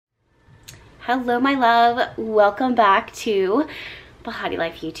Hello my love, welcome back to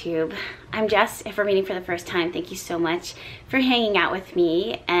BehatiLife YouTube. I'm Jess. If we're meeting for the first time, thank you so much for hanging out with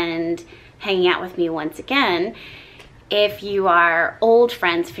me and hanging out with me once again. If you are old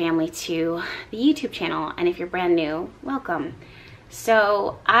friends, family to the YouTube channel, and if you're brand new, welcome.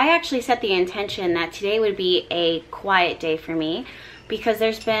 So I actually set the intention that today would be a quiet day for me because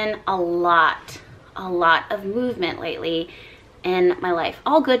there's been a lot of movement lately in my life.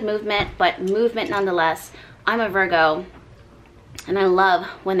 All good movement, but movement nonetheless. I'm a Virgo and I love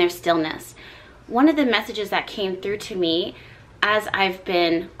when there's stillness. One of the messages that came through to me as I've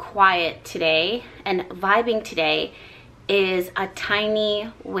been quiet today and vibing today is a tiny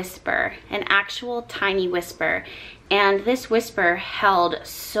whisper, an actual tiny whisper. And this whisper held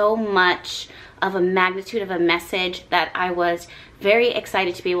so much of a magnitude of a message that I was very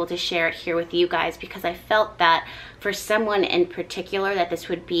excited to be able to share it here with you guys, because I felt that for someone in particular that this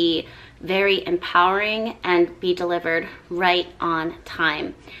would be very empowering and be delivered right on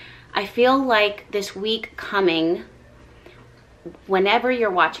time. I feel like this week coming, whenever you're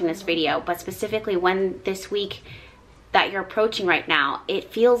watching this video, but specifically when this week that you're approaching right now,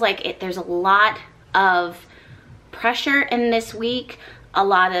 it feels like there's a lot of pressure in this week, a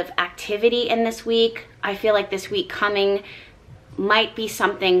lot of activity in this week. I feel like this week coming might be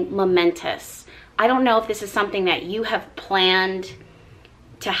something momentous. I don't know if this is something that you have planned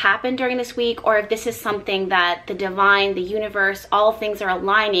to happen during this week, or if this is something that the divine, the universe, all things are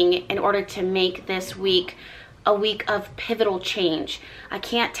aligning in order to make this week a week of pivotal change. I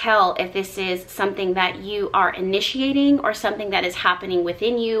can't tell if this is something that you are initiating or something that is happening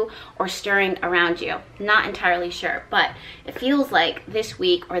within you or stirring around you. Not entirely sure, but it feels like this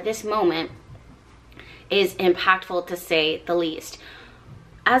week or this moment is impactful, to say the least.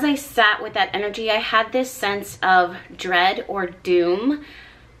 As I sat with that energy, I had this sense of dread or doom.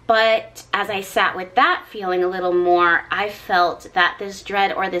 But as I sat with that feeling a little more, I felt that this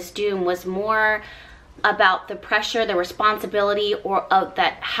dread or this doom was more about the pressure, the responsibility, or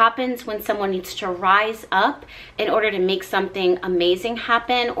that happens when someone needs to rise up in order to make something amazing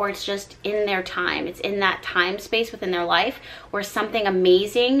happen, or it's just in their time. It's in that time space within their life where something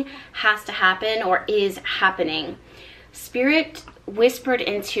amazing has to happen or is happening. Spirit whispered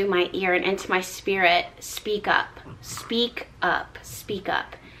into my ear and into my spirit, speak up, speak up, speak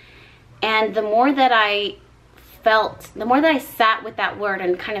up. And the more that I sat with that word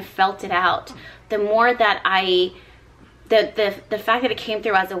and kind of felt it out, the more that the fact that it came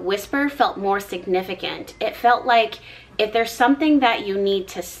through as a whisper felt more significant. It felt like if there's something that you need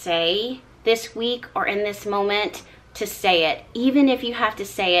to say this week or in this moment, to say it, even if you have to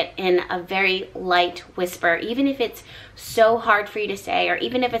say it in a very light whisper, even if it's so hard for you to say, or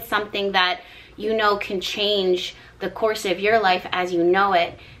even if it's something that you know can change the course of your life as you know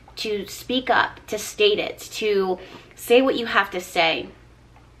it, to speak up, to state it, to say what you have to say.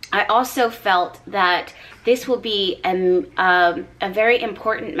 I also felt that this will be a very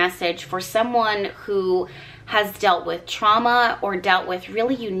important message for someone who has dealt with trauma or dealt with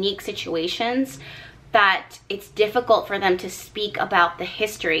really unique situations, that it's difficult for them to speak about the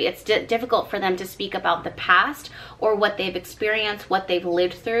history. It's difficult for them to speak about the past or what they've experienced, what they've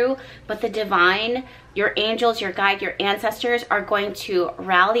lived through. But the divine, your angels, your guide, your ancestors are going to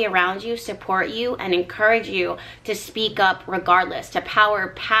rally around you, support you, and encourage you to speak up regardless, to power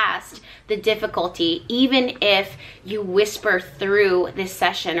past the difficulty, even if you whisper through this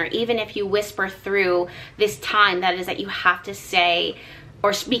session, or even if you whisper through this time that you have to say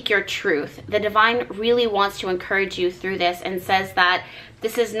or speak your truth. The divine really wants to encourage you through this and says that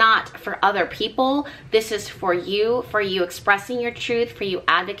this is not for other people. This is for you expressing your truth, for you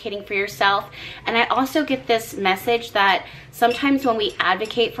advocating for yourself. And I also get this message that sometimes when we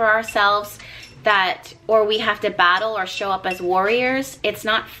advocate for ourselves, or we have to battle or show up as warriors, it's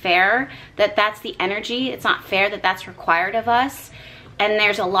not fair that that's the energy. It's not fair that that's required of us. And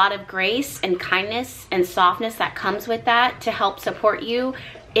there's a lot of grace and kindness and softness that comes with that to help support you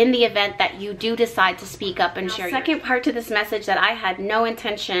in the event that you do decide to speak up and share. Second part to this message that I had no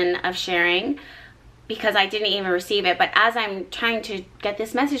intention of sharing because I didn't even receive it, but as I'm trying to get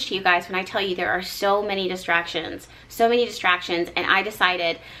this message to you guys, when I tell you there are so many distractions, and I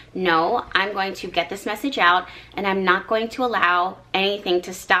decided, no, I'm going to get this message out, and I'm not going to allow anything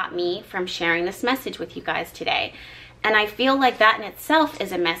to stop me from sharing this message with you guys today. And I feel like that in itself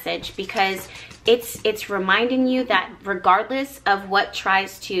is a message, because it's reminding you that regardless of what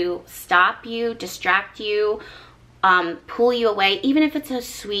tries to stop you, distract you, pull you away, even if it's a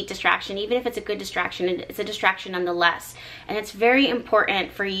sweet distraction, even if it's a good distraction, it's a distraction nonetheless. And it's very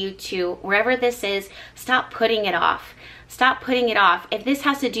important for you to, wherever this is, stop putting it off. Stop putting it off. If this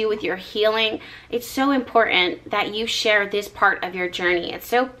has to do with your healing, it's so important that you share this part of your journey. It's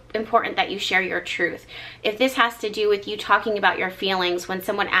so important that you share your truth. If this has to do with you talking about your feelings when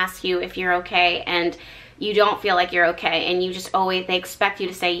someone asks you if you're okay and you don't feel like you're okay and you just always, they expect you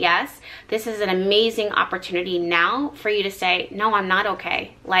to say yes, this is an amazing opportunity now for you to say, no, I'm not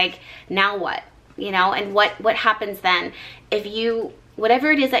okay. Like, now what? You know, and what happens then? If you,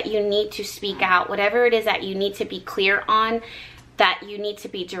 whatever it is that you need to speak out, whatever it is that you need to be clear on, that you need to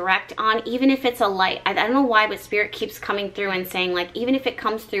be direct on, even if it's a light. I don't know why, but Spirit keeps coming through and saying, like, even if it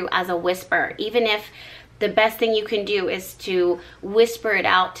comes through as a whisper, even if the best thing you can do is to whisper it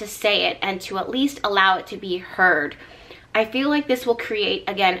out, to say it, and to at least allow it to be heard. I feel like this will create,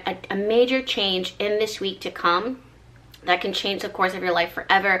 again, a major change in this week to come that can change the course of your life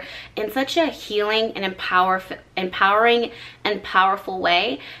forever in such a healing and empowering and powerful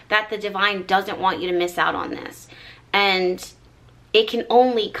way that the divine doesn't want you to miss out on this. And it can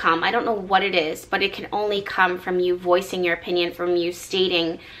only come, I don't know what it is, but it can only come from you voicing your opinion, from you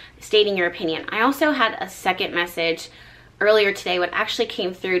stating your opinion. I also had a second message earlier today, what actually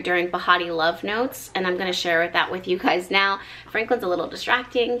came through during Behati Love Notes, and I'm going to share that with you guys now. Franklin's a little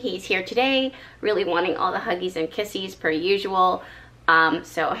distracting. He's here today, really wanting all the huggies and kissies per usual.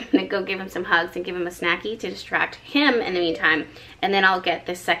 So I'm going to go give him some hugs and give him a snacky to distract him in the meantime, and then I'll get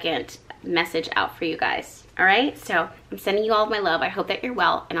the second message out for you guys. All right, so I'm sending you all of my love. I hope that you're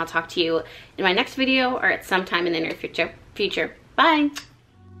well, and I'll talk to you in my next video or at some time in the near future. Bye.